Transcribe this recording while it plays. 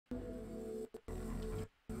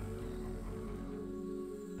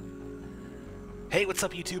Hey, what's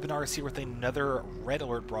up YouTube, and RS here with another Red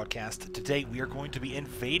Alert broadcast. Today we are going to be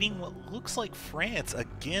invading what looks like France.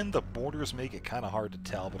 Again, the borders make it kind of hard to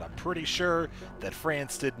tell, but I'm pretty sure that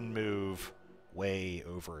France didn't move way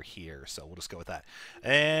over here, so we'll just go with that.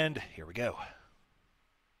 And here we go.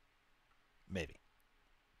 Maybe.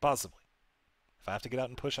 Possibly. If I have to get out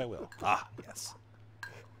and push, I will. Ah, yes.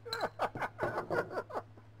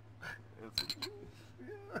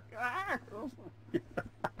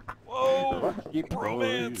 Whoa!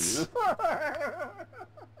 Bromance!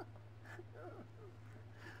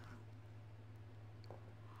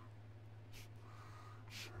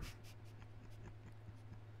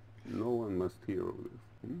 No one must hear of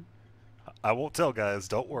this. I won't tell, guys.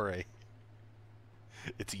 Don't worry.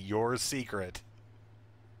 It's your secret.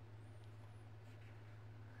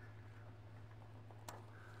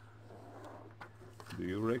 Do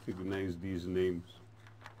you recognize these names?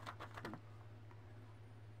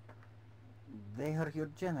 They are your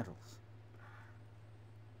generals.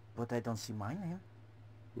 But I don't see my name.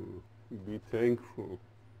 Be thankful.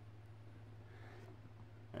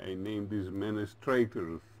 I named these men as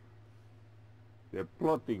traitors. They're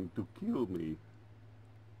plotting to kill me.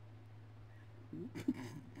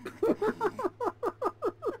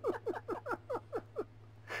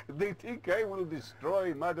 They think I will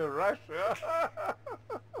destroy Mother Russia.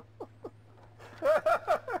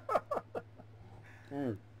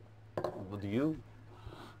 But you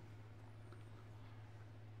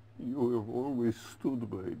have always stood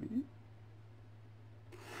by me.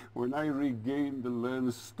 When I regained the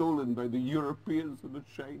lands stolen by the Europeans and the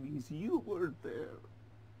Chinese, you were there.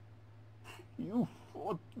 You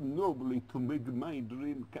fought nobly to make my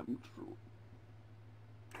dream come true.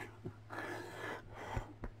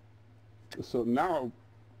 So now,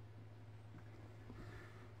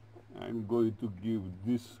 I'm going to give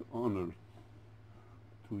this honor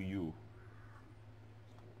to you.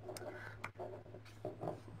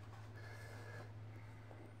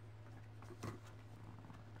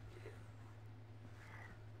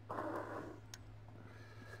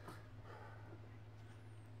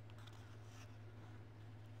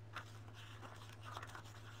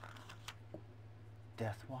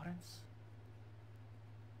 Death warrants?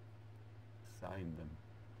 Sign them.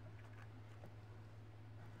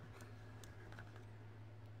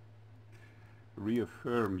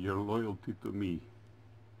 Reaffirm your loyalty to me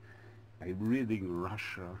by ridding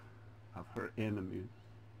Russia of her enemies.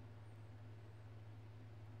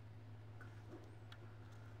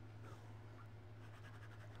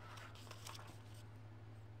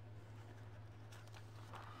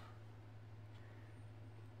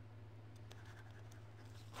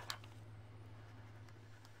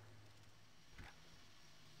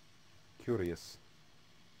 Curious.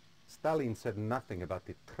 Stalin said nothing about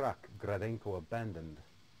the truck Gradenko abandoned.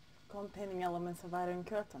 Containing elements of Iron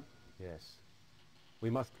Curtain. Yes. We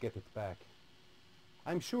must get it back.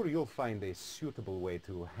 I'm sure you'll find a suitable way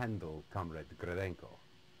to handle Comrade Gradenko.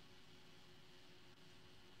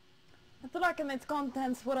 The truck and its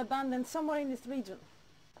contents were abandoned somewhere in this region.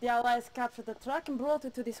 The Allies captured the truck and brought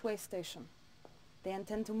it to this way station. They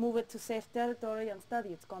intend to move it to safe territory and study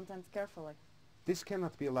its contents carefully. This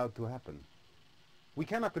cannot be allowed to happen. We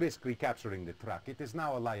cannot risk recapturing the truck. It is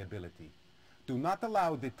now a liability. Do not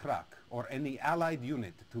allow the truck or any Allied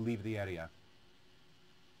unit to leave the area.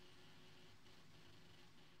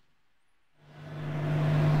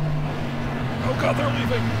 Oh god, they're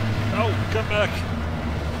leaving! Oh, come back!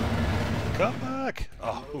 Come back!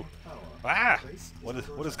 Oh, ooh. Ah!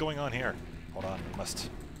 What is going on here? Hold on, we must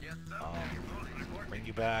bring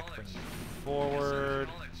you back, bring you forward.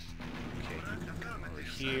 Okay, you can come over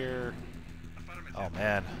here. Oh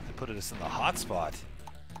man, they put us in the hot spot.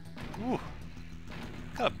 Ooh. What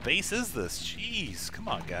kind of base is this? Jeez, come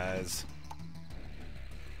on guys.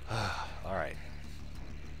 Alright.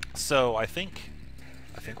 So I think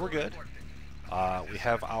we're good. We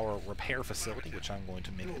have our repair facility, which I'm going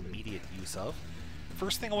to make immediate use of.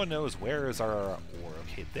 First thing I want to know is where is our ore?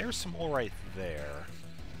 Okay, there's some ore right there.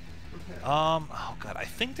 Oh god, I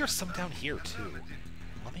think there's some down here too.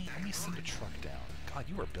 Let me send a truck down. God,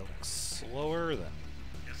 you are building slower than...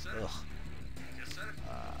 Ugh.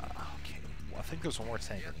 Okay, well, I think there's one more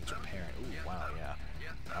tank that needs repairing. Ooh, wow,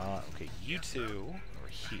 yeah. Okay, you two are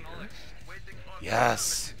here.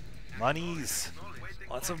 Yes! Monies!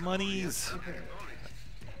 Lots of monies!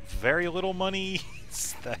 Very little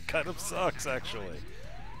monies! That kind of sucks, actually.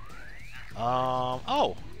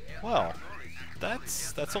 Oh! Well,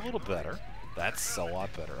 that's a little better. That's a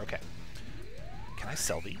lot better. Okay. Can I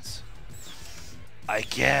sell these?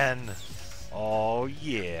 Again! Oh,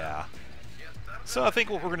 yeah. So I think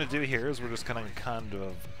what we're going to do here is we're just going to kind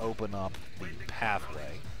of open up the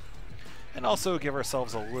pathway. And also give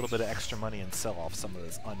ourselves a little bit of extra money and sell off some of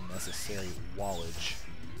this unnecessary wallage.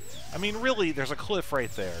 I mean, really, there's a cliff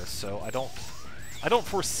right there, so I don't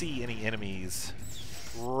foresee any enemies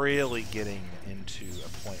really getting into a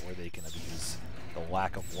point where they can abuse the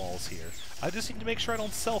lack of walls here. I just need to make sure I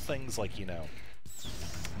don't sell things like, you know,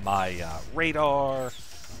 my radar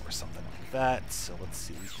or something like that. So let's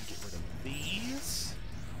see, we can get rid of these.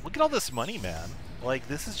 Look at all this money, man. Like,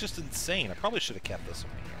 this is just insane. I probably should have kept this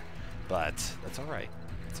one here, but that's alright.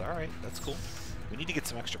 It's alright. That's cool. We need to get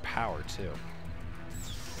some extra power, too.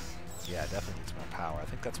 Yeah, definitely needs more power. I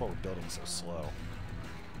think that's why we're building so slow.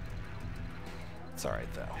 It's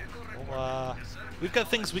alright, though. We'll, we've got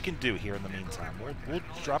things we can do here in the meantime. We'll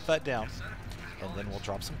drop that down, and then we'll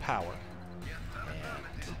drop some power.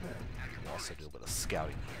 And we'll also do a bit of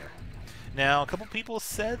scouting here. Now, a couple people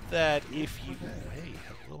said that if you... Hey,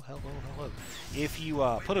 hello. If you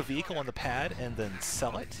put a vehicle on the pad and then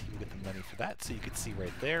sell it, you get the money for that, so you can see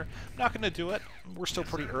right there. I'm not going to do it. We're still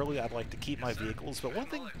pretty early. I'd like to keep my vehicles. But one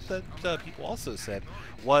thing that people also said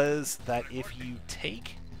was that if you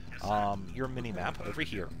take your mini-map over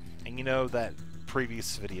here, and you know that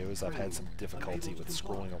previous videos I've had some difficulty with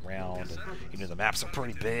scrolling around, and you know the maps are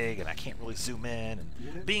pretty big and I can't really zoom in,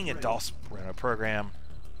 and being a DOS program,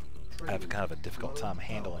 I have kind of a difficult time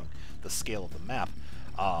handling the scale of the map.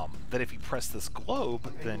 That if you press this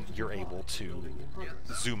globe, then you're able to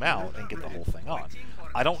zoom out and get the whole thing on.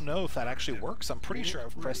 I don't know if that actually works. I'm pretty sure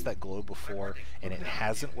I've pressed that globe before and it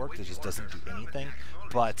hasn't worked. It just doesn't do anything.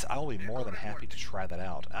 But I'll be more than happy to try that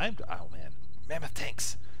out. Oh man, Mammoth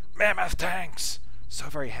tanks! Mammoth tanks! So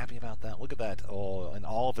very happy about that. Look at that. Oh, and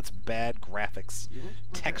all of its bad graphics,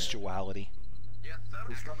 textuality.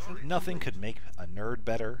 Nothing could make a nerd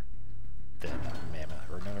better than a mammoth,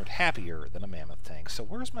 or a nerd happier than a mammoth tank. So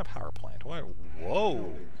where's my power plant?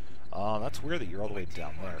 Whoa! That's weird that you're all the way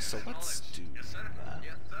down there. So let's do that.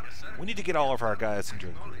 We need to get all of our guys into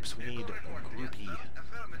groups. We need a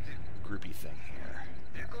groupie thing here.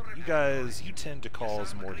 You guys, you tend to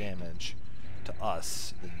cause more damage to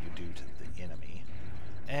us than you do to the enemy.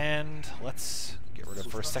 And let's get rid of,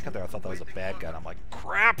 for a second there I thought that was a bad guy, and I'm like,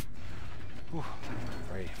 crap! Whew.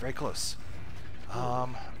 Very close.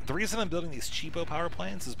 The reason I'm building these cheapo power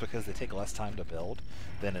plants is because they take less time to build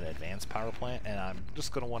than an advanced power plant, and I'm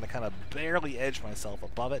just going to want to kind of barely edge myself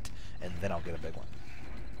above it, and then I'll get a big one.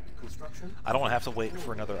 I don't have to wait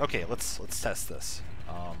for another... Okay, let's test this.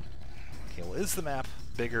 Okay, well, is the map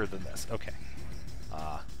bigger than this? Okay.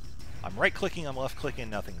 I'm right-clicking, I'm left-clicking,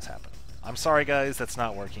 nothing's happening. I'm sorry, guys, that's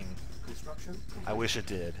not working. I wish it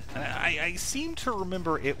did. And I seem to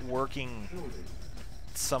remember it working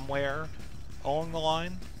somewhere along the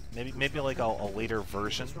line. Maybe like a later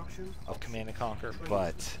version of Command & Conquer,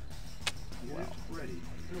 but, well,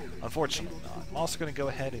 unfortunately not. I'm also going to go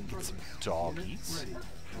ahead and get some doggies,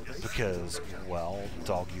 because, well,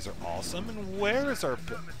 doggies are awesome. And where is our...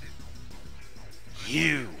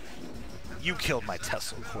 You killed my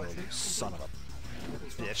Tesla coil, you son of a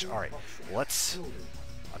bitch. Alright, let's...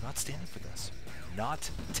 I'm not standing for this. Not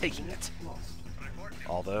taking it.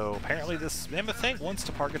 Although, apparently this Mammoth tank wants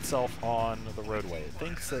to park itself on the roadway. It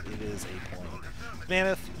thinks that it is a plane.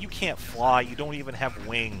 Mammoth, you can't fly. You don't even have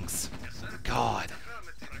wings. God.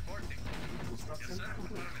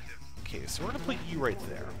 Okay, so we're going to put you right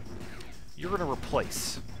there. You're going to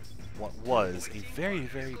replace what was a very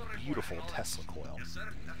beautiful Tesla coil.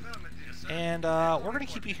 And we're going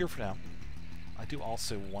to keep you here for now. I do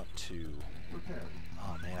also want to...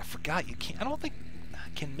 Oh man, I forgot you can't... I don't think...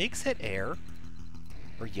 Can MiGs hit air?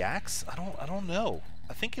 Or yaks? I don't know.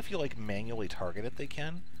 I think if you like manually target it, they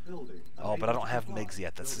can. Oh, but I don't have MiGs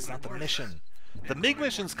yet. This is not the mission. The MiG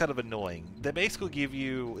mission's kind of annoying. They basically give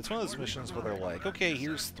you... It's one of those missions where they're like, okay,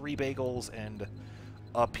 here's 3 bagels and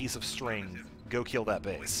a piece of string. Go kill that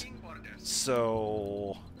base.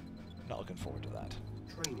 So... Not looking forward to that.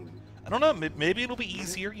 I don't know, maybe it'll be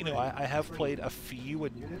easier. You know, I have played a few...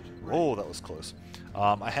 Oh, that was close.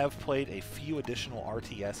 I have played a few additional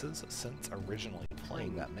RTSs since originally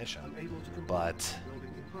playing that mission. But,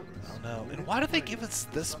 I don't know. And why do they give us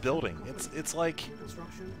this building? It's like...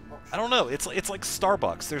 I don't know, it's like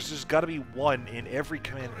Starbucks. There's just got to be one in every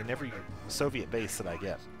command, in every Soviet base that I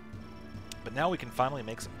get. But now we can finally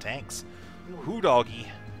make some tanks. Hoo doggy.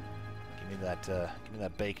 Give me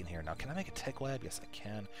that bacon here. Now, can I make a tech lab? Yes, I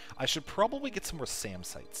can. I should probably get some more SAM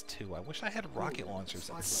sites, too. I wish I had rocket launchers.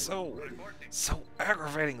 It's so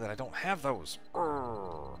aggravating that I don't have those.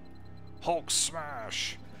 Urgh. Hulk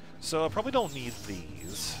smash! So I probably don't need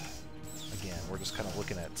these. Again, we're just kind of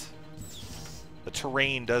looking at the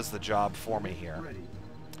terrain does the job for me here.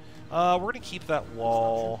 We're going to keep that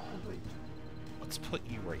wall. Let's put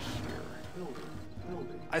you right here.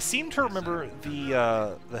 I seem to remember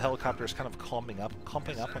the helicopters kind of clumping up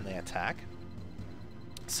when they attack.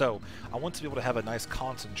 So I want to be able to have a nice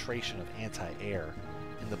concentration of anti-air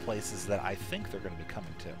in the places that I think they're going to be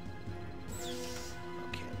coming to.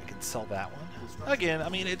 Okay, we can sell that one. Again, I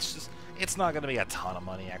mean, it's not going to be a ton of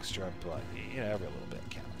money extra, but you know, every little bit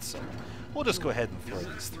counts. So we'll just go ahead and throw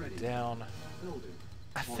these three down.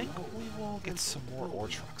 I think we will get some more ore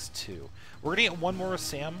trucks too. We're gonna get one more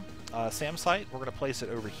SAM site. We're gonna place it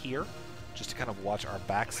over here, just to kind of watch our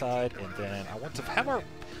backside, and then I want to have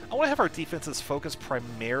our defenses focus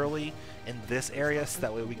primarily in this area, so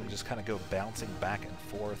that way we can just kind of go bouncing back and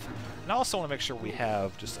forth. And I also want to make sure we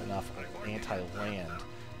have just enough anti-land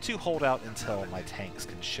to hold out until my tanks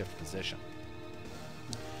can shift position.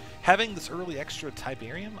 Having this early extra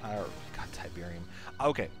Tiberium, Tiberium.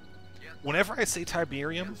 Okay. Whenever I say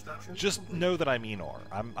Tiberium, just know that I mean ore.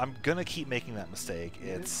 I'm gonna keep making that mistake.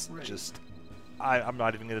 It's just, I'm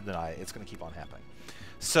not even gonna deny it. It's gonna keep on happening.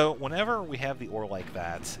 So whenever we have the ore like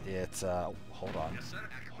that, it's hold on,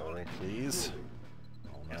 hold please.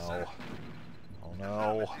 Oh no, oh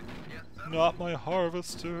no, not my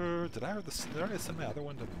harvester. Did I send my other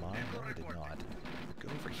one to mine? No, I did not. Go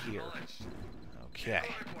over here. Okay.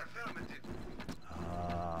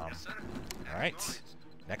 All right.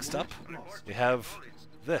 Next up, we have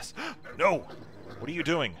this. No! What are you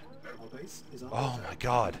doing? Oh my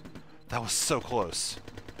god. That was so close.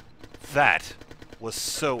 That was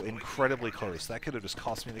so incredibly close. That could have just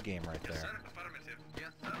cost me the game right there.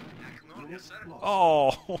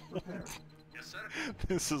 Oh!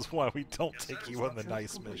 This is why we don't take you on the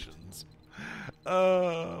nice missions.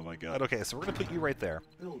 Oh my god. Okay, so we're going to put you right there.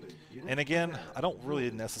 And again, I don't really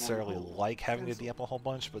necessarily like having to de-up a whole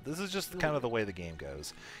bunch, but this is just kind of the way the game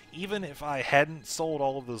goes. Even if I hadn't sold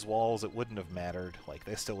all of those walls, it wouldn't have mattered. Like,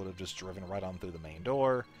 they still would have just driven right on through the main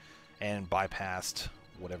door and bypassed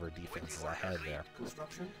whatever defenses I had there.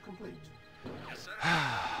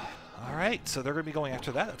 Alright, so they're going to be going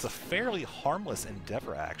after that. It's a fairly harmless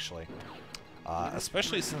endeavor, actually.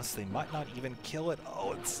 Especially since they might not even kill it.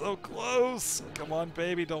 Oh, it's so close! Come on,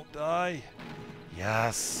 baby, don't die.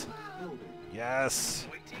 Yes. Yes.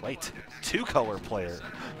 Wait, two-color player.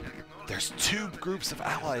 There's two groups of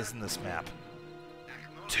allies in this map.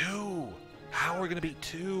 Two! How are we going to beat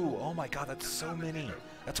two? Oh my god, that's so many.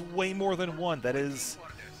 That's way more than one. That is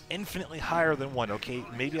infinitely higher than one. Okay,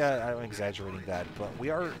 maybe I'm exaggerating that, but we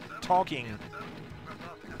are talking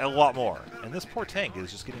a lot more. And this poor tank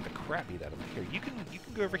is just getting the crap beat out of it. Here, you can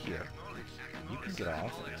go over here. You can get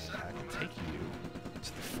off, and I can take you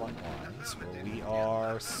to the front lines where we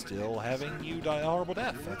are still having you die a horrible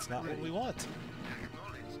death. That's not what we want.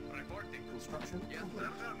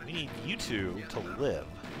 We need you two to live.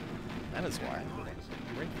 That is why we're going to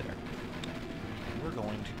put you right there. And we're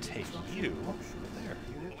going to take you there.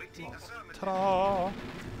 Ta-da!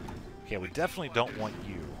 Okay, we definitely don't want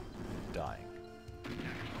you dying.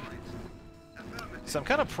 So I'm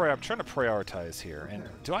trying to prioritize here, and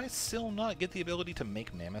do I still not get the ability to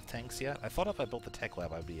make mammoth tanks yet? I thought if I built the tech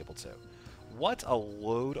lab I'd be able to. What a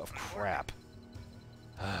load of crap.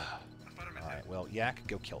 Alright, well, Yak,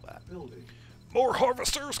 go kill that. More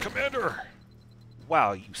harvesters, Commander!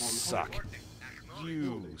 Wow, you suck.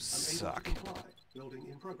 You suck.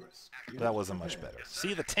 That wasn't much better.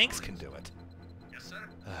 See, the tanks can do it.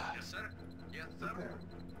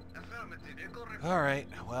 Alright,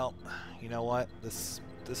 well, you know what? This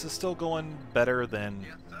is still going better than...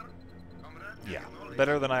 Yeah,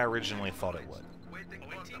 better than I originally thought it would.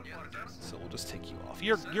 So we'll just take you off.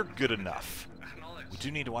 You're good enough. We do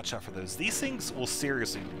need to watch out for those. These things will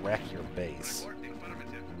seriously wreck your base.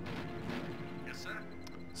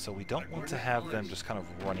 So we don't want to have them just kind of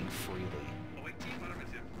running freely.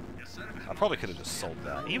 I probably could have just sold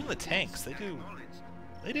that. Even the tanks, they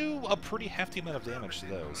do a pretty hefty amount of damage to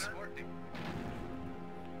those.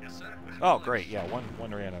 Oh, great, yeah,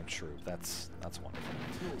 one random troop. That's wonderful.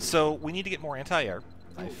 So we need to get more anti-air.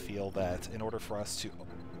 I feel that in order for us to...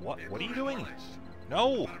 What are you doing?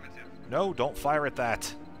 No! No, don't fire at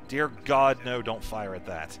that. Dear God, no, don't fire at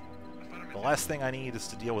that. The last thing I need is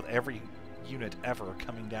to deal with every unit ever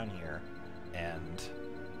coming down here. And...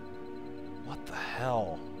 What the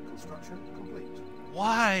hell? Construction complete.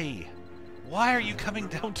 Why? Why are you coming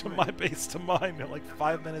down to my base to mine like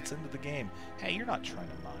 5 minutes into the game? Hey, you're not trying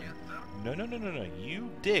to mine. No, no, no, no, no. You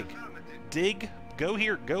dig. Dig. Go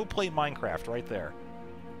here. Go play Minecraft right there.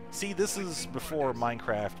 See, this is before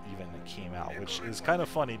Minecraft even came out, which is kind of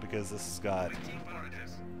funny because this has got...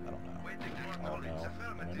 I don't know. Oh, no.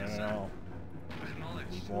 No, no, no, no.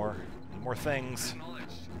 Need more things.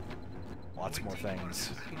 Lots more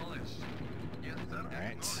things.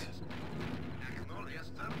 Alright.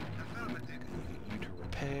 You to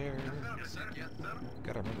repair.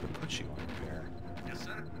 Gotta remember to put you on repair.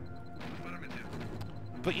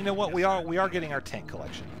 But you know what? We are getting our tank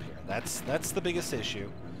collection up here. That's the biggest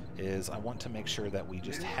issue. Is I want to make sure that we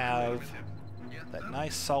just have that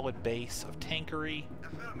nice solid base of tankery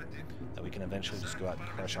that we can eventually just go out and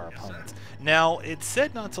crush our opponents. Now, it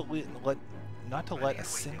said not to let a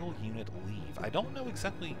single unit leave. I don't know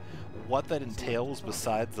exactly what that entails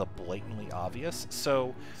besides the blatantly obvious.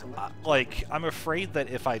 So, like, I'm afraid that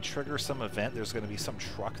if I trigger some event, there's going to be some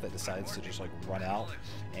truck that decides to just, like, run out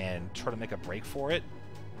and try to make a break for it.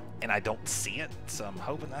 And I don't see it, so I'm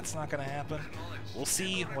hoping that's not going to happen. We'll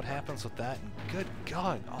see what happens with that. And good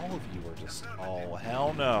God, all of you are just... Oh,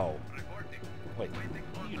 hell no. Wait,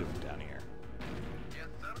 what are you doing down here?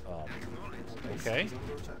 Okay.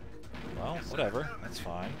 Well, whatever. That's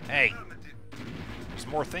fine. Hey! There's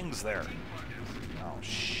more things there. Oh,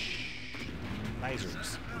 shh.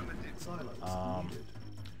 Nisers.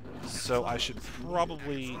 So I should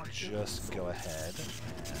probably just go ahead and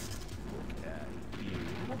look at you.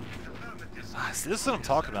 See, this is what I'm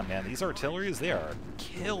talking about, man. These artilleries, they are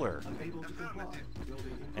killer.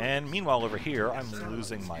 And meanwhile, over here, I'm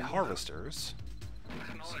losing my harvesters.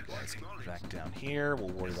 So you guys get back down here. We'll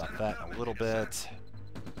worry about that in a little bit.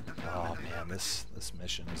 Oh man, this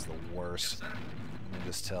mission is the worst. Let me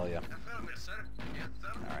just tell you.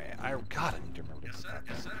 Alright, God, I need to remember to put that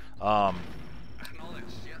there.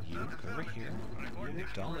 You go over here. You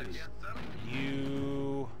don't.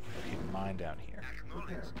 You keep mine down here.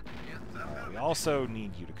 Alright, we also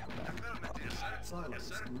need you to come back up.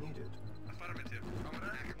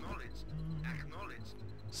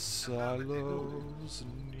 Silos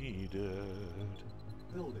needed.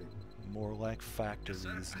 More like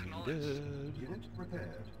factories needed.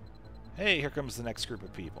 Hey, here comes the next group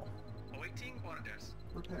of people.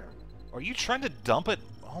 Are you trying to dump it?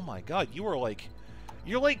 Oh my God, you're like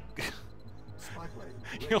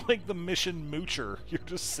the mission moocher. You're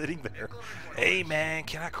just sitting there. Hey man,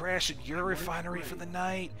 can I crash at your refinery for the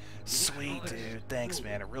night? Sweet dude, thanks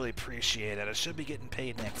man, I really appreciate it. I should be getting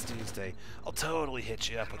paid next Tuesday. I'll totally hit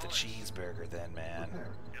you up with a cheeseburger then, man.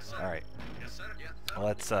 Alright.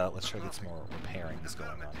 Let's try to get some more repairings going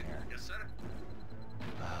on here.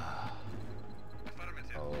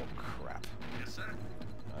 Oh crap.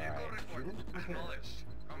 Alright.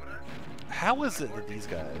 How is it that these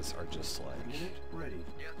guys are just like... Or, I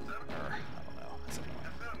don't know. That's annoying.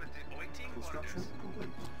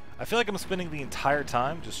 I feel like I'm spending the entire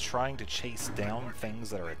time just trying to chase down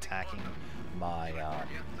things that are attacking my,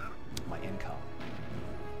 my income.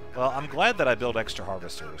 Well, I'm glad that I built extra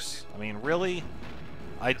harvesters. I mean, really,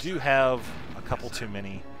 I do have a couple too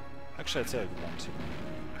many. Actually, I'd say like one too many.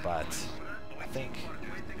 But I think...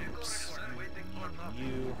 Oops,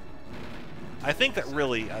 you... I think that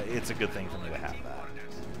really it's a good thing for me to have that,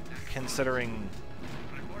 considering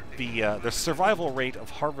the survival rate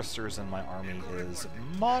of harvesters in my army is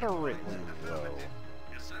moderately low.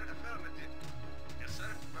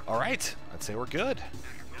 All right, I'd say we're good.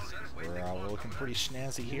 We're looking pretty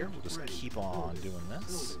snazzy here. We'll just keep on doing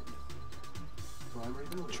this.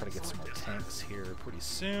 Try to get some more tanks here pretty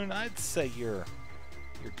soon. I'd say you're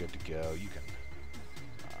good to go. You can.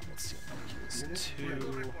 Let's see. Use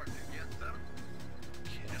 2.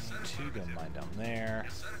 Okay, 2 gun mine down there.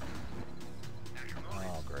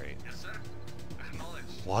 Oh great.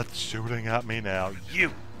 What's shooting at me now?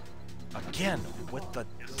 You! Again with the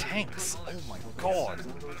tanks. Oh my god.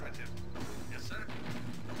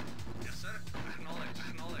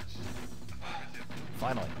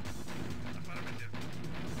 Finally.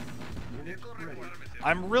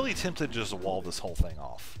 I'm really tempted to just wall this whole thing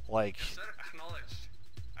off. Like,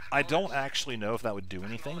 I don't actually know if that would do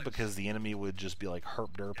anything, because the enemy would just be like, herp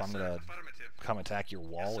derp, I'm gonna come attack your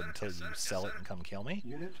wall until you sell it and come kill me.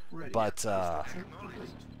 But, I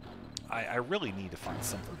really need to find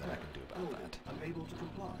something that I can do about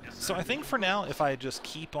that. So I think for now, if I just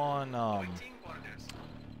keep on, I've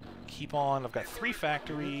got 3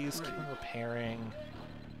 factories, keep on repairing,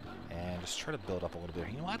 and just try to build up a little bit.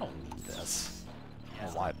 You know, I don't need this. I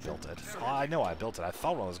don't know why I built it. Oh, I know I built it. I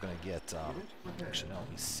thought I was going to get, actually, no, let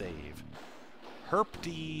me save.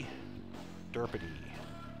 Herpty derpity.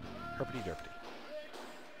 Herpity derpity.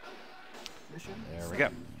 There we go.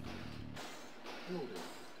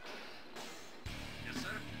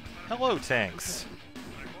 Hello, tanks.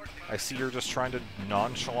 I see you're just trying to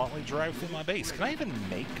nonchalantly drive through my base. Can I even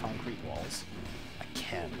make concrete walls? I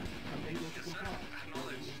can. I'm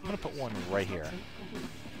going to put one right here.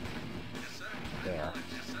 there.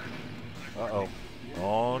 Uh-oh.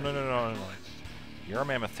 Oh, no, no, no, no, no. You're a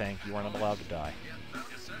mammoth tank. You are not allowed to die.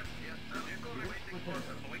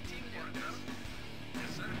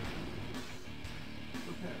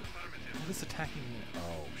 What is attacking me?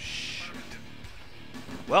 Oh, shit.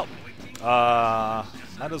 Well,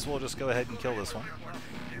 might as well just go ahead and kill this one.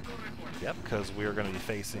 Yep, because we're going to be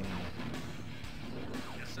facing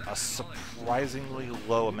a surprisingly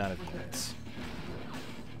low amount of units.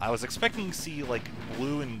 I was expecting to see, like,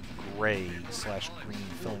 blue and gray / green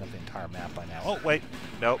filling up the entire map by now. Oh, wait.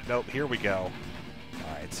 Nope, nope. Here we go.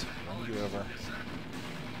 Alright, run you over.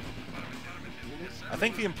 I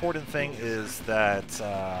think the important thing is that,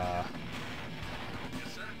 I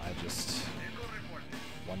just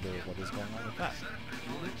wonder what is going on with that.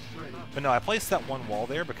 But no, I placed that one wall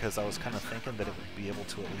there because I was kind of thinking that it would be able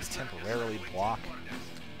to at least temporarily block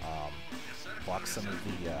some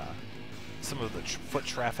of the foot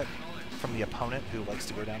traffic from the opponent who likes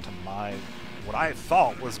to go down to my, what I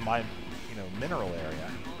thought was my, you know, mineral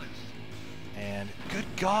area. And good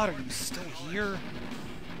God, are you still here?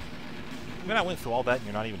 I mean, I went through all that and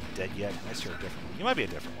you're not even dead yet, unless you're a different one. You might be a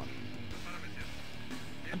different one.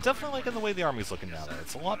 I'm definitely liking the way the army's looking now, though.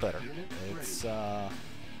 It's a lot better. It's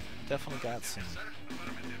definitely got some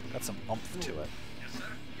oomph to it.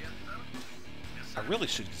 I really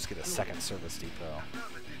should just get a second service depot.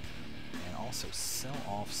 And also sell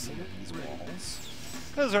off some of these walls.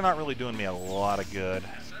 Because they're not really doing me a lot of good.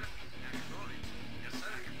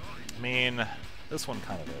 I mean, this one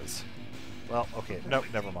kind of is. Well, okay, nope,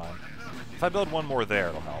 never mind. If I build one more there,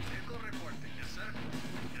 it'll help.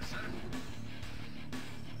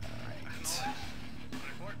 Alright.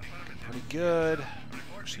 Pretty good.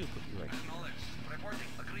 Actually, we'll put you right here.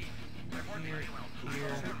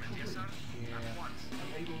 Here.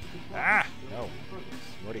 Ah! No.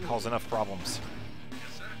 He already caused enough problems.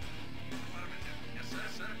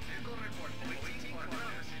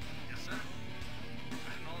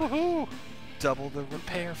 Woohoo! Double the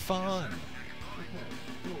repair fun!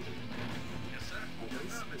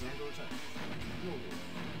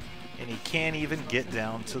 And he can't even get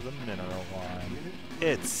down to the mineral line.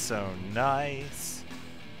 It's so nice.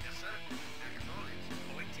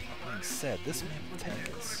 That being said, this mammoth tank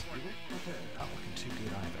is not looking too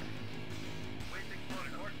good either.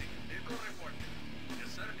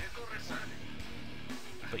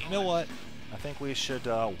 But you know what? I think we should,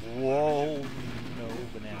 whoa, no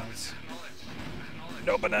bananas.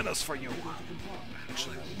 No bananas for you!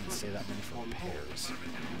 Actually, I didn't say that many for repairs.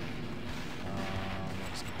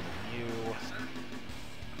 Let's get rid of you.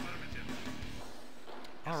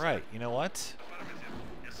 Alright, you know what?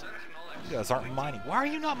 You guys aren't mining. Why are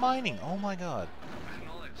you not mining? Oh my god.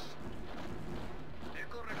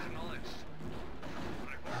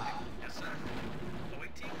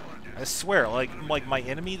 I swear, like my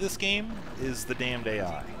enemy this game is the damned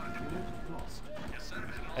AI.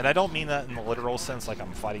 And I don't mean that in the literal sense like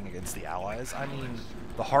I'm fighting against the allies. I mean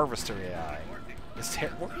the harvester AI is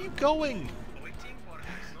where are you going?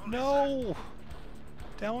 No!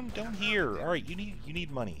 Down here. Alright, you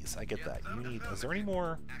need monies. I get that. You need, is there any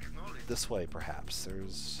more this way perhaps?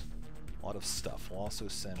 There's a lot of stuff. We'll also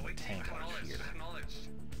send a tank out here.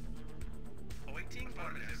 I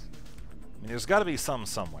mean, there's got to be some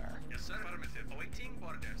somewhere.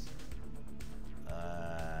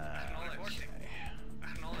 Okay.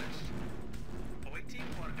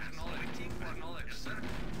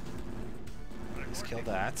 Please kill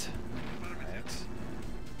that. Alright.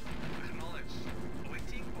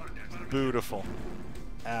 Beautiful.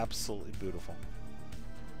 Absolutely beautiful.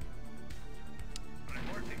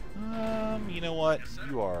 You know what?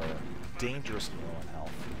 You are dangerously low in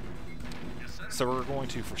health. So we're going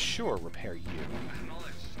to, for sure, repair you.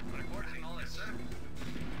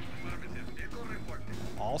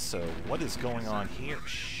 Also, what is going on here?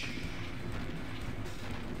 Shh.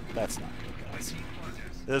 That's not good, guys.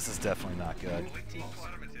 This is definitely not good.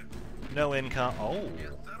 No income. Oh.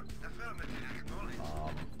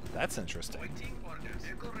 That's interesting.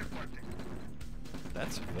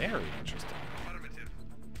 That's very interesting.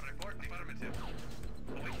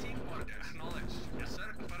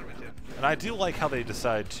 And I do like how they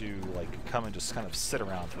decide to come and just kind of sit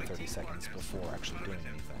around for 30 seconds before actually doing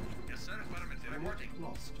anything.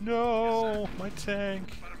 No, my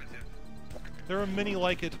tank. There are many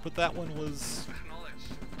like it, but that one was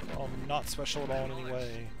not special at all in any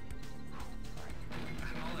way.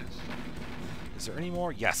 Is there any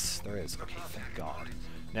more? Yes, there is. Okay, thank God.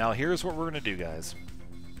 Now here's what we're going to do, guys.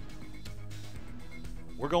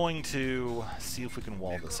 We're going to see if we can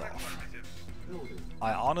wall this off.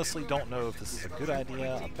 I honestly don't know if this is a good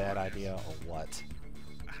idea, a bad idea, or what.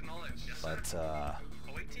 But, oh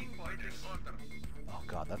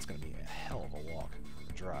god, that's gonna be a hell of a walk.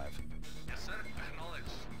 Drive.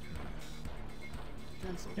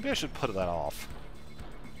 Maybe I should put that off.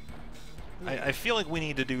 I feel like we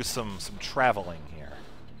need to do some traveling here.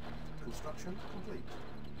 Construction complete.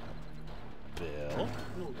 Bill?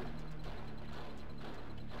 Building.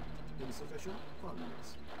 Insufficient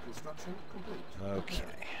funds. Construction complete. Okay.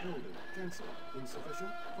 Building. Cancel. Insufficient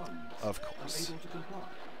funds. Of course. Unable to comply.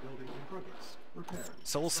 Building in progress. Repair.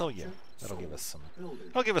 So we'll sell you. That'll Sold. give us some. Building.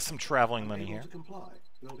 That'll give us some traveling money Unable here. to comply.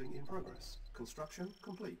 Building in progress. Construction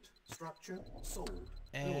complete. Structure sold.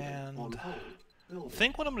 And Building on hold. I Building.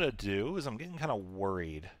 think what I'm gonna do is I'm getting kind of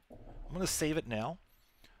worried. I'm gonna save it now.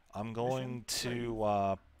 I'm going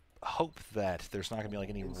to hope that there's not gonna be like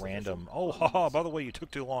any random. Oh, haha! By the way, you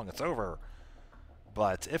took too long. It's over.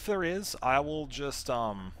 But if there is, I will just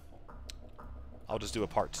I'll just do a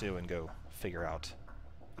part 2 and go figure out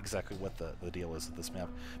exactly what the deal is with this map.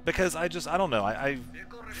 Because I don't know. I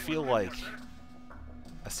feel like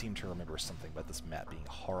I seem to remember something about this map being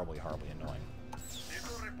horribly, horribly annoying.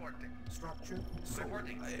 Structure sold.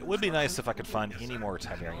 It would be nice if I could find any more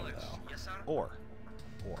Tiberium, though. Or,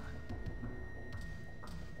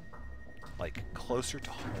 like, closer to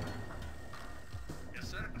home.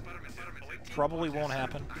 Probably won't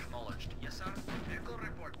happen.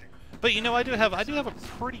 But you know, I do have a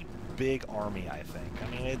pretty big army, I think. I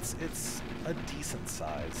mean, it's a decent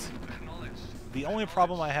size. The only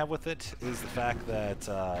problem I have with it is the fact that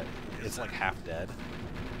it's like half dead.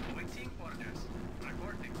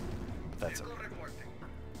 But that's okay.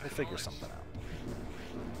 We'll figure something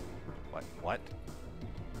out. What?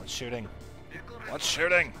 What's shooting? What's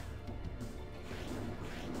shooting?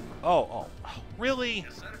 Oh, really?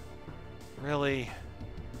 Really?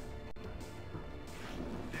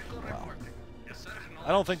 Well,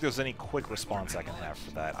 I don't think there's any quick response I can have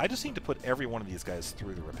for that. I just need to put every one of these guys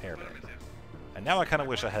through the repair bay. And now I kind of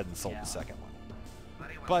wish I hadn't sold the second one.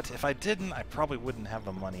 But if I didn't, I probably wouldn't have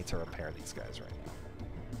the money to repair these guys right now.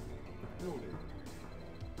 Building.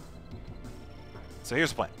 So here's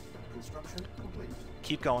the plan. Construction complete.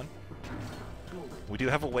 Keep going. Building. We do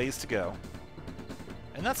have a ways to go.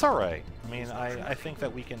 And that's alright. I mean, I think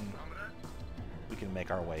that we can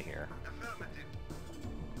make our way here.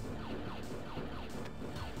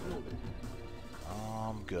 Building.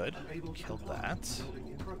 Good. Unable to Killed comply. that. Building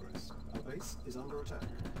in progress. The base is under attack.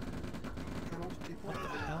 Cannot deploy. What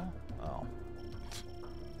the hell?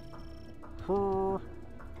 Oh.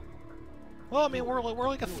 Well, I mean, we're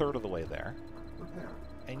like a third of the way there. Repair.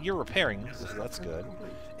 And you're repairing, so that's good.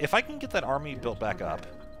 If I can get that army built back up,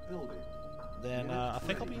 Building. then I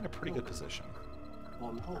think I'll be in a pretty good position.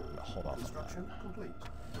 On hold. Hold off on Construction that. complete.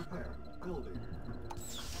 Repair. Building.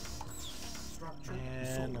 Structure And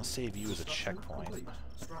sold. I'll save you as a Construction checkpoint. complete.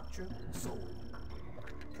 Structure sold.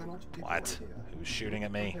 Cannot deploy What? here. Who's shooting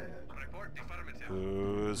at me? Repaired.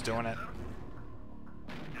 Who's doing it?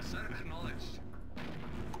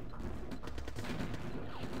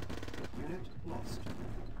 Unit lost.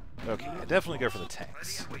 Okay, I definitely go for the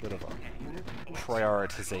tanks. A bit of a Unit lost.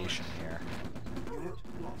 prioritization here. Unit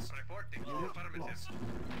lost. Unit lost.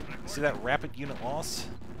 See that rapid unit loss?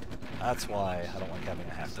 That's why I don't like having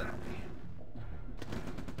a half-dead army.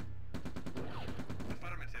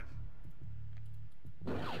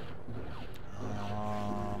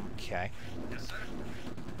 Okay.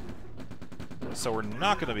 So we're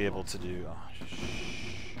not going to be able to do... Oh,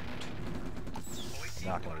 shoot. We're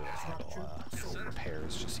not going to be able to handle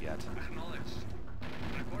repairs just yet.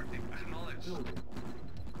 Building.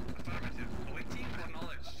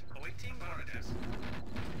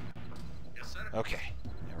 Okay,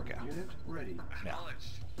 there we go. Unit ready. Now,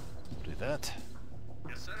 we'll do that.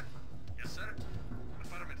 We'll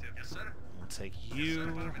take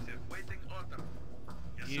you,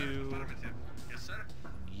 you,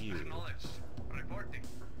 you.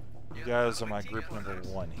 You guys are my group number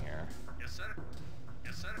 1 here.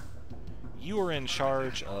 You are in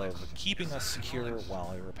charge of keeping us secure while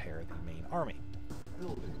I repair the main army.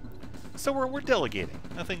 Building. So we're delegating.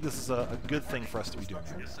 I think this is a good thing for us to be doing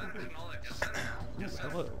right now. Yes,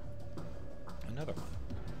 hello. Another one.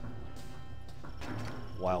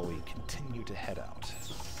 While we continue to head out.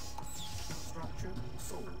 Structure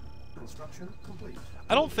sold. Construction complete.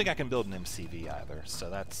 I don't think I can build an MCV either, so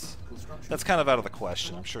that's kind of out of the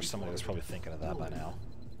question. I'm sure somebody was probably thinking of that by now.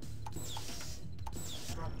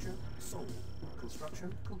 Structure sold.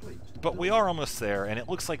 Construction complete. But we are almost there, and it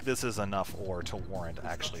looks like this is enough ore to warrant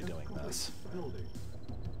actually doing this. Building.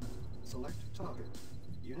 Select target.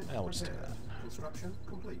 Unit Yeah, we'll just do prepared. that. Construction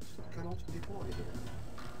complete. Cannot deploy here.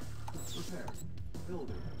 Repair.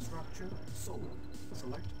 Building. Structure sold.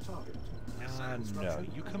 Select target. No,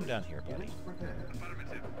 you come down here, buddy. Unit prepared.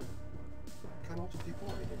 Cannot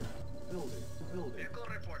deploy here. Building.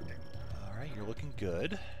 Alright, you're looking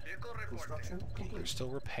good. Construction Okay, you're complete. still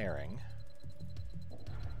repairing.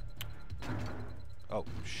 Oh,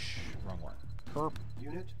 shh, wrong one. Herp.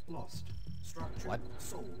 Unit lost. Structure What?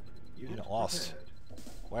 sold. Unit lost. Prepared.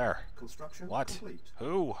 Where? Construction What? complete.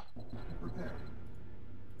 Who? Preparing.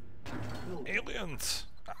 Building. Aliens!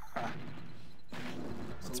 Ah,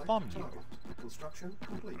 let's Select bomb you. target. Construction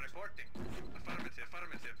complete.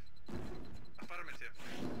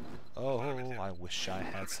 Oh, I wish I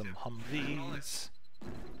had some Humvees.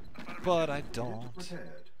 But I Unit don't.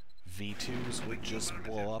 prepared. V2s would just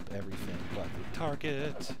blow up everything but the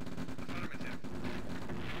target. Preparing.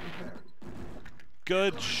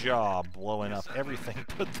 Good job blowing up everything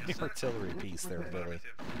but the artillery piece there, Billy.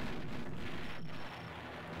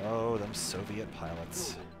 Oh, them Soviet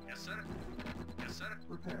pilots.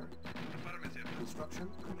 Preparing. Construction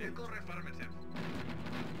complete.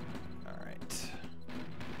 Alright.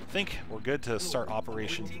 I think we're good to start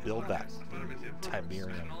Operation Build That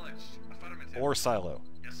Tiberium. Or Silo.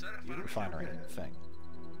 Refinery thing.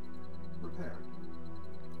 Preparing.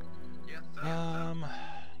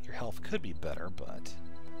 Your health could be better, but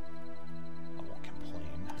I won't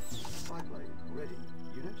complain. Biplane ready.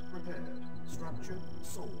 Unit prepared. Structure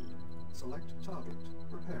sold. Select target.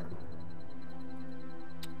 Preparing.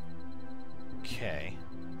 Okay.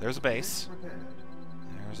 There's a base. Prepared.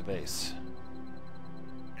 There's a base.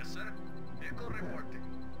 Prepared.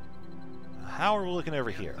 How are we looking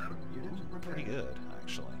over here? Unit prepared. Pretty good,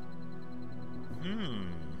 actually. Preparing.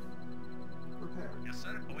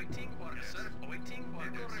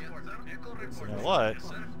 You know what?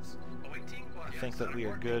 I think that we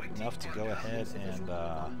are good enough to go ahead and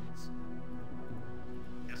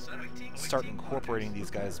start incorporating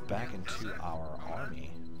these guys back into our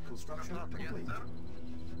army. Construction complete.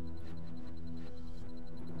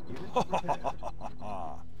 Unit prepared.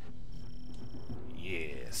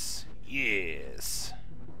 Yes, yes.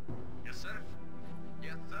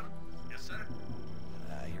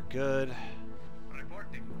 You're good.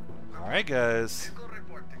 Alright, guys.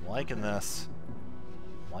 I'm liking this.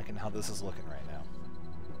 I'm liking how this is looking right now.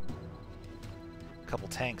 A couple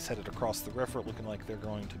tanks headed across the river, looking like they're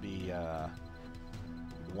going to be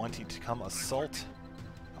wanting to come assault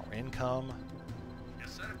our income.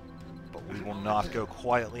 But we will not go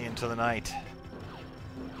quietly into the night.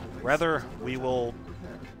 Rather, we will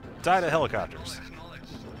die to helicopters.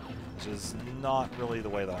 Which is not really the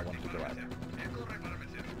way that I wanted to go either.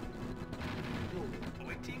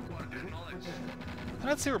 And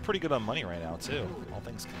I'd say we're pretty good on money right now, too, all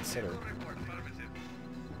things considered.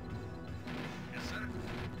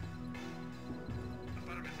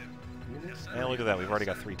 And look at that, we've already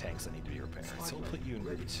got 3 tanks that need to be repaired. So we'll put you in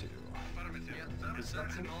group 2.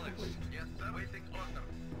 Construction complete.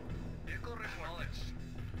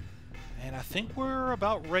 And I think we're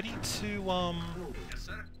about ready to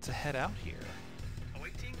head out here.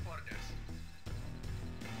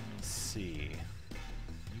 Let's see.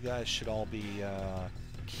 You guys should all be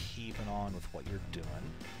keeping on with what you're doing.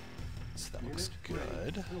 So that looks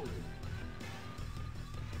good.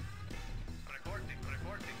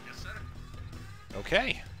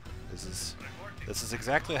 Okay. This is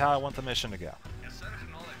exactly how I want the mission to go.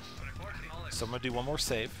 So I'm gonna do one more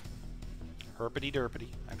save. Herpity derpity.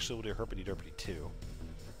 Actually, we'll do herpity derpity 2.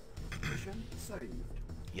 Mission saved.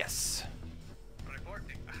 Yes.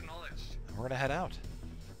 And we're gonna head out.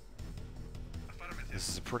 This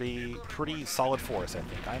is a pretty solid force, I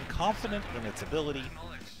think. I'm confident in its ability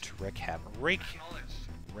to wreak havoc.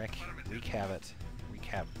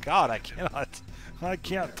 God, I can't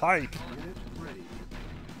type. Unit ready.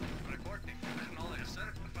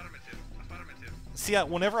 See,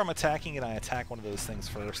 whenever I'm attacking and I attack one of those things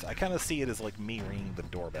first, I kind of see it as like me ringing the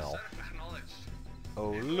doorbell.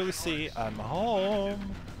 Oh, Lucy, I'm home.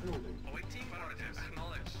 Building.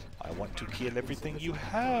 I want to kill everything you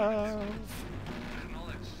have.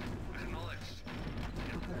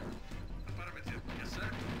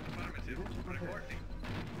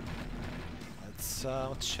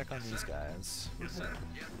 Let's check on these guys.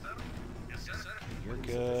 You're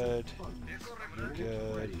good. You're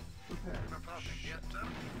good.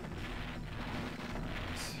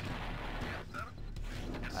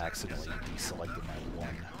 I accidentally deselected my 1.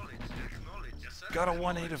 Got a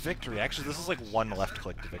 1A to victory. Actually, this is like 1 left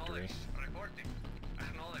click to victory.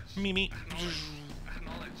 Mimi.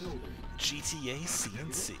 GTA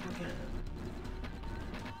CNC.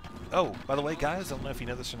 Oh, by the way, guys, I don't know if you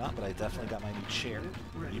know this or not, but I definitely got my new chair.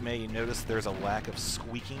 You may notice there's a lack of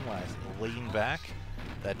squeaking when I lean back.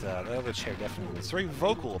 that other chair definitely was very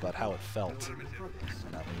vocal about how it felt.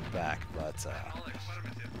 And I leaned back, but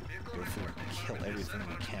go through and kill everything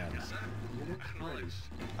we can.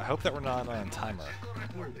 I hope that we're not on timer.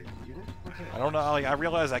 I don't know, like, I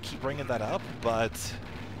realize I keep bringing that up, but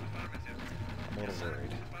I'm a little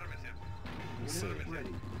worried. We'll see.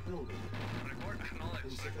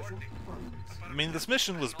 I mean, this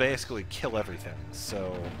mission was basically kill everything,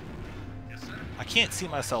 so I can't see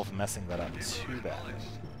myself messing that up too badly.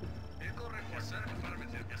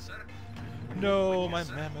 No, my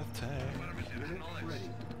mammoth tank.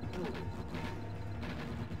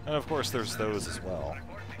 And of course there's those as well.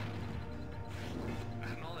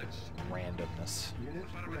 Randomness.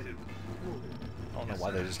 I don't know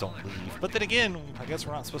why they just don't leave. But then again, I guess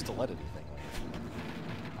we're not supposed to let anything leave.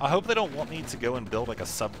 I hope they don't want me to go and build like a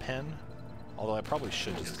sub-pen. Although I probably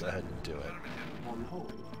should just go ahead and do it.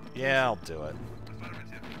 Yeah, I'll do it.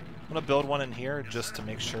 I'm gonna build one in here just to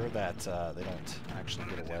make sure that they don't actually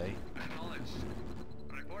get away.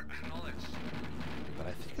 But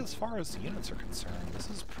I think as far as the units are concerned, this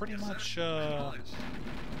is pretty much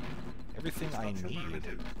everything I need.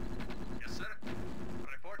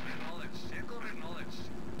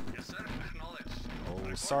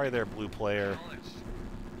 Oh, sorry there, blue player.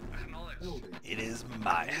 It is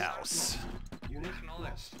my house.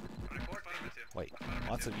 Wait,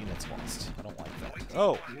 lots of units lost. I don't like that.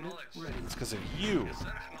 Oh! It's because of you!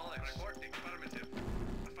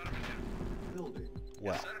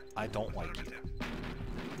 Well, I don't like you.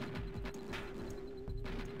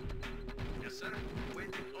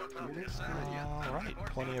 Alright,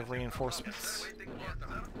 plenty of reinforcements.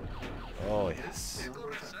 Oh, yes.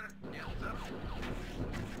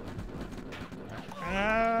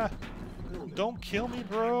 Ah! Don't kill me,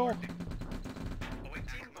 bro!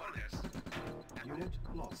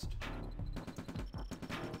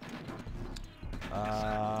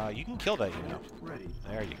 You can kill that, you know.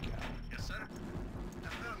 There you go.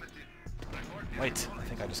 Wait, I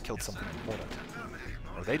think I just killed something important.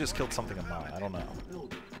 Or they just killed something of mine, I don't know.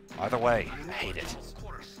 Either way, I hate it.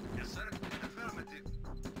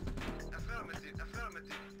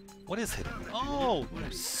 What is hitting me? Oh,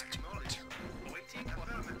 you stupid.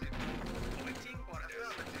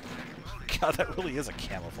 God, that really is a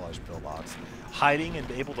camouflage pillbox. Hiding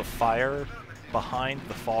and able to fire behind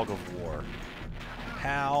the fog of war.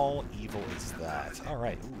 How evil is that?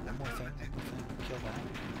 Alright, one more thing. Kill that.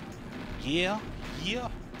 Yeah, yeah.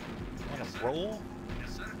 On a roll.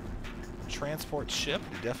 Transport ship.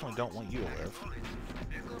 We definitely don't want you to live.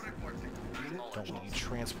 Don't want you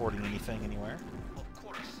transporting anything anywhere.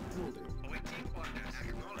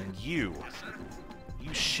 And you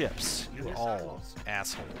ships, you are all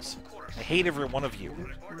assholes. I hate every one of you.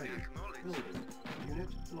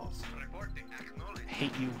 I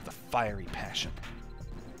hate you with a fiery passion.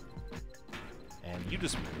 And you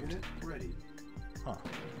just moved. Huh.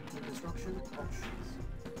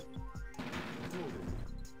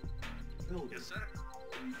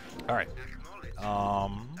 Alright.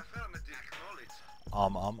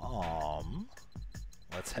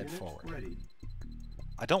 Let's head forward.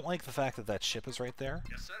 I don't like the fact that that ship is right there,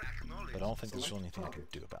 but I don't think there's really anything I can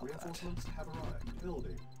do about that.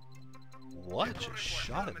 What just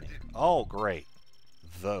shot at me? Oh, great.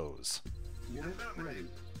 Those.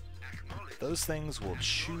 Those things will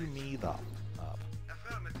chew me up.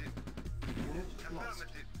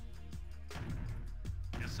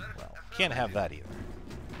 Well, can't have that either.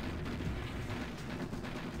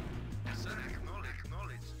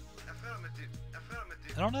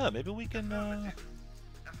 I don't know, maybe we can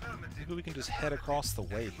just head across the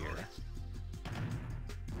way here.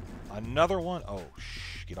 Another one? Oh,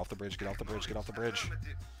 shh. Get off the bridge, get off the bridge, get off the bridge.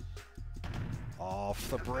 Off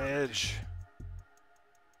the bridge.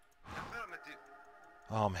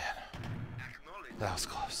 Oh, man. That was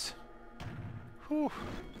close. Whew.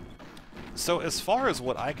 So, as far as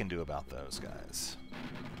what I can do about those guys,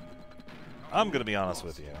 I'm going to be honest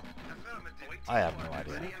with you. I have no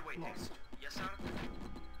idea.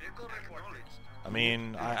 I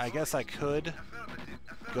mean, I guess I could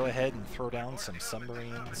go ahead and throw down some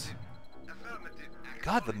submarines.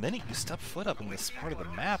 God, the minute you step foot up in this part of the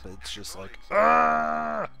map, it's just like,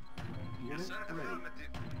 ah!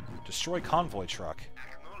 Destroy convoy truck.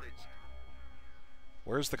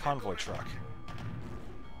 Where's the convoy truck?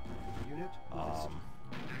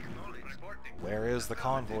 Where is the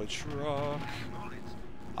convoy truck?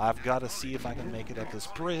 I've got to see if I can make it up this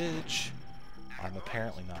bridge. I'm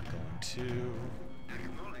apparently not going to.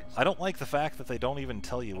 I don't like the fact that they don't even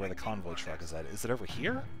tell you where the convoy truck is at. Is it over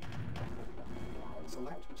here?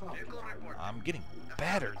 I'm getting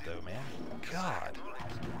battered though, man. God.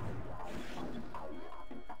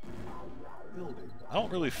 I don't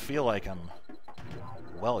really feel like I'm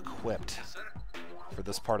well equipped for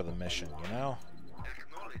this part of the mission, you know?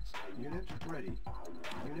 Unit ready.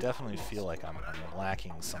 Unit Definitely lost. feel like I'm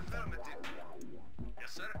lacking something.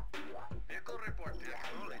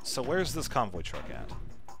 So where's this convoy truck at?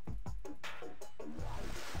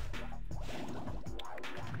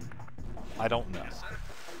 I don't know.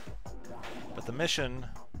 But the mission...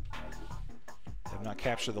 Have not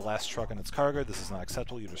captured the last truck and its cargo. This is not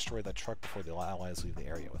acceptable. You destroy that truck before the Allies leave the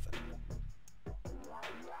area with it.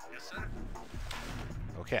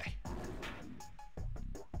 Okay.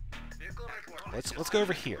 Let's go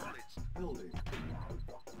over here. Building.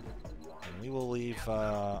 And we will leave...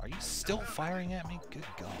 are you still firing at me? Good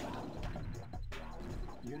God.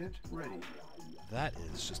 Unit ready. That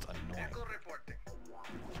is just annoying.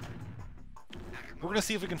 We're going to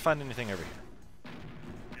see if we can find anything over here.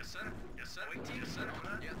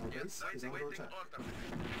 Our base is under attack.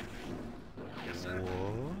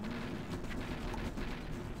 Whoa.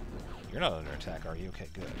 You're not under attack, are you? Okay,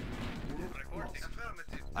 good. Unit lost.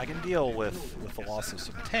 I can deal with the loss of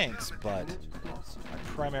some tanks, but Unit lost. my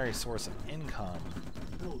primary source of income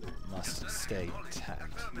Building. must stay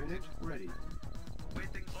intact. Unit ready.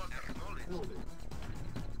 Building.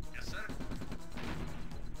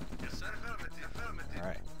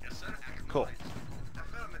 Alright. Cool.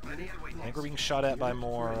 I think we're being shot at by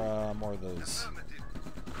more of those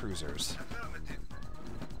cruisers.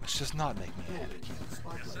 Which does not make me happy.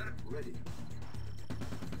 Spy plane ready.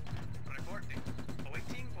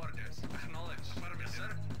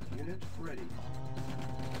 Unit ready.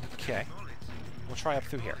 Okay. We'll try up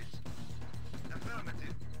through here.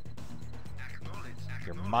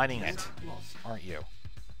 You're mining it, Lost. aren't you?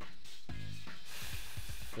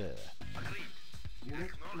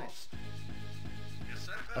 Unit lost.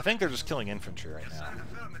 I think they're just killing infantry right now.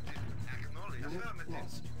 Unit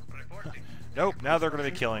lost. Nope, now they're going to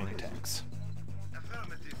be killing tanks.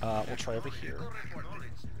 We'll try over here.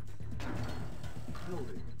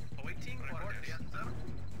 Building.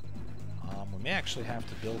 We may actually have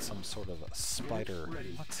to build some sort of a spider...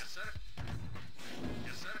 What?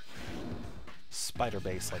 Spider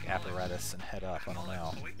base like apparatus and head up, I don't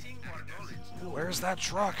know. Where's that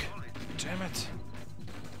truck? Damn it.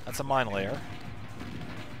 That's a mine layer.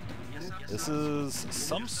 This is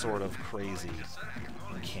some sort of crazy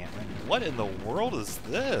encampment. What in the world is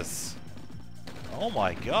this? Oh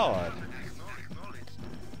my god.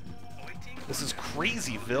 This is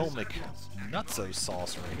Crazyville McNutso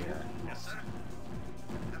sauce right here.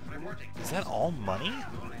 Is that all money?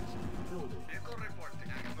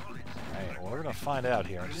 Alright, well we're gonna find out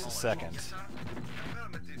here in just a second.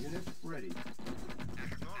 Unit ready.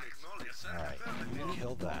 Alright,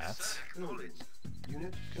 kill that. Building.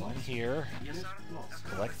 Unit Go in lost. here, Unit lost.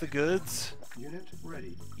 collect the goods. Unit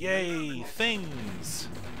ready. Yay, things!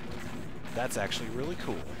 That's actually really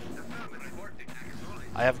cool.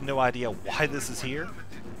 I have no idea why this is here,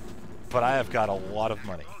 but I have got a lot of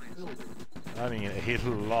money. Building. I mean, a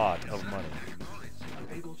lot of money.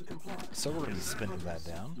 Unable to comply. So we're going to be spinning that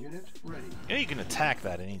down. Unit ready. You know, you can attack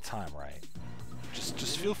that any time, right?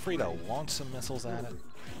 Just feel free to launch some missiles at it.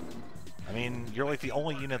 I mean, you're like the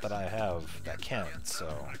only unit that I have that can,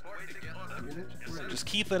 so Unit ready. just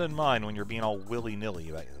keep that in mind when you're being all willy-nilly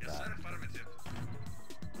about that.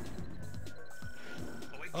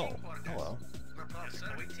 Oh, hello.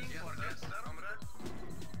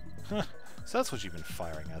 Huh, so that's what you've been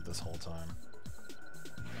firing at this whole time.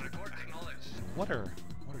 What are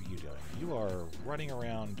you doing? You are running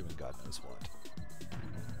around doing God knows what.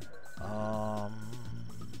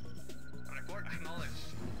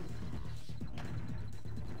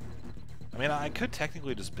 I mean, I could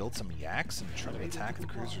technically just build some yaks and try to attack the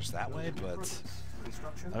cruisers that way, but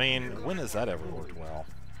Construction. I mean, when has that ever worked well?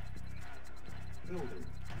 Building.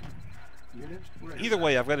 Unit ready. Either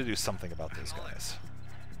way, I've got to do something about those guys.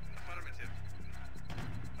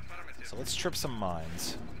 So let's trip some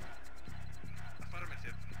mines.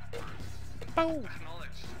 Bow!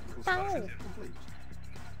 Construction complete.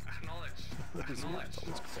 Those mines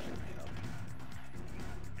always crack me up.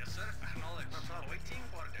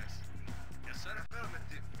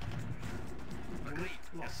 Unit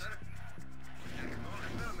lost.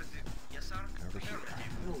 Go over here.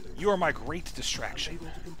 Building. You are my great distraction.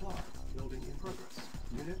 Unable to comply. Building in progress.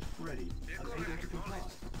 Unit ready. Unable to comply.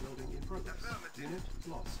 Building in progress. Unit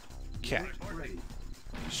lost. Okay. Unit ready.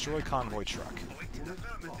 Destroy convoy truck. Unit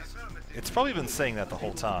lost. It's probably been saying that the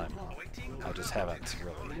whole time. I just haven't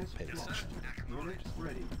really paid attention. Unit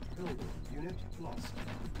ready. Building. Unit lost.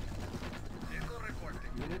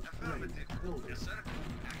 Unit ready. Building.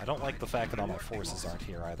 I don't like the fact that all my forces aren't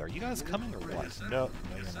here either. Are you guys coming or what? No, no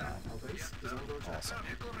you're not. Our base is under attack. Awesome.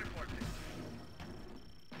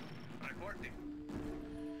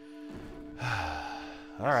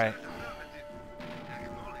 Alright.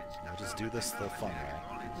 We'll just do this the fun way.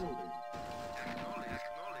 Building.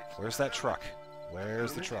 Where's that truck?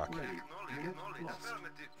 Where's the truck? Ready. Unit lost.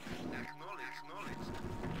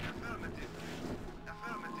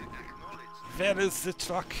 Where is the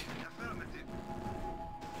truck?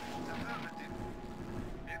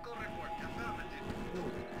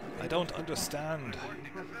 I don't understand.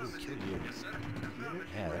 Ooh, kill you.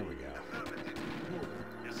 Yeah, there we go.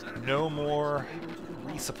 No more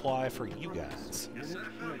resupply for you guys.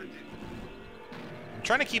 I'm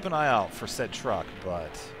trying to keep an eye out for said truck,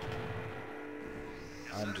 but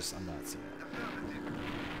I'm not seeing it.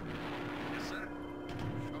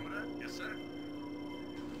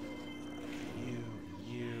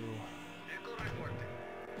 You.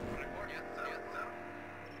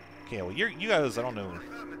 Okay, well you guys, I don't know.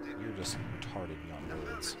 You're just retarded beyond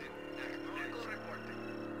words.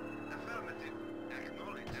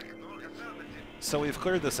 So we've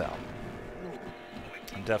cleared this out.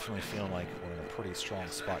 I'm definitely feeling like we're in a pretty strong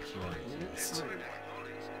spot here in the east.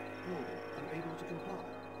 Unable to comply.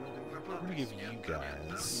 I'm going to give you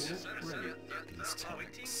guys these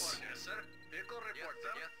tanks.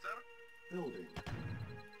 Building.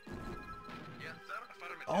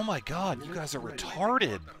 Oh my god, you guys are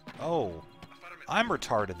retarded! Oh, I'm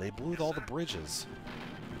retarded. They blew all the bridges.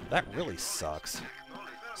 That really sucks.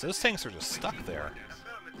 So those tanks are just stuck there.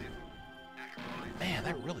 Man,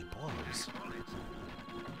 that really blows.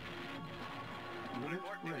 Unit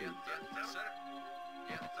ready.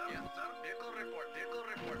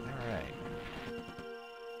 Alright.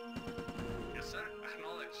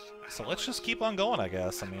 So let's just keep on going, I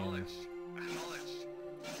guess. I mean...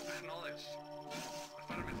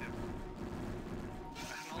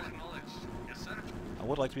 I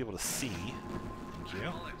would like to be able to see. Thank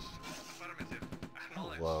you.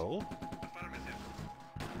 Hello?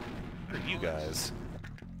 Who are you guys?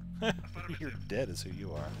 You're dead is who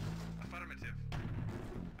you are.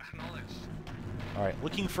 Alright,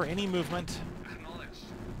 looking for any movement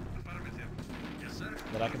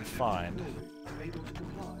that I can find Unable to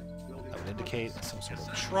comply. Building. that would indicate some sort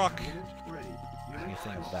of truck, Unit ready. Unit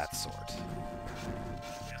anything of that sort.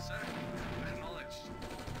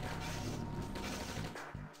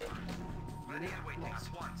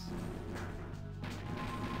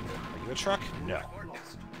 Are you a truck? No.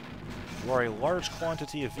 lost. You are a large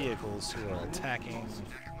quantity of vehicles who are attacking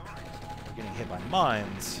or getting hit by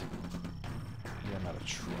mines. You are not a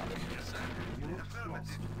truck. Unit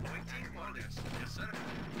lost.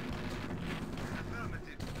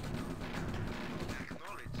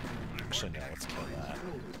 Actually, no, let's kill that.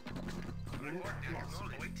 Building. Unit lost.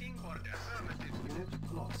 Unit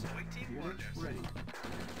lost. Unit ready.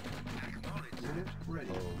 Unit ready.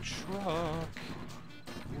 Oh, truck.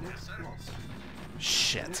 Unit lost.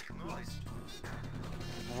 Shit. Lost.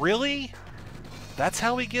 Really? That's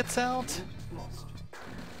how he gets out? Lost.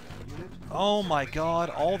 Unit Oh my god,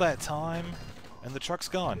 all that time, and the truck's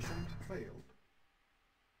gone. mission failed.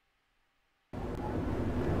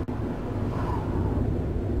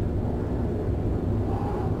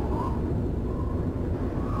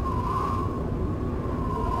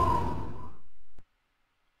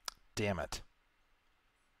 Damn it.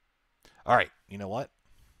 Alright, you know what?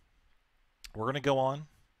 We're going to go on.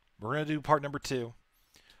 We're going to do part number 2.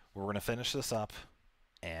 We're going to finish this up,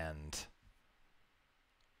 and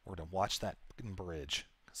we're going to watch that fucking bridge.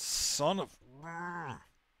 Son of...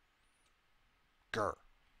 Grr.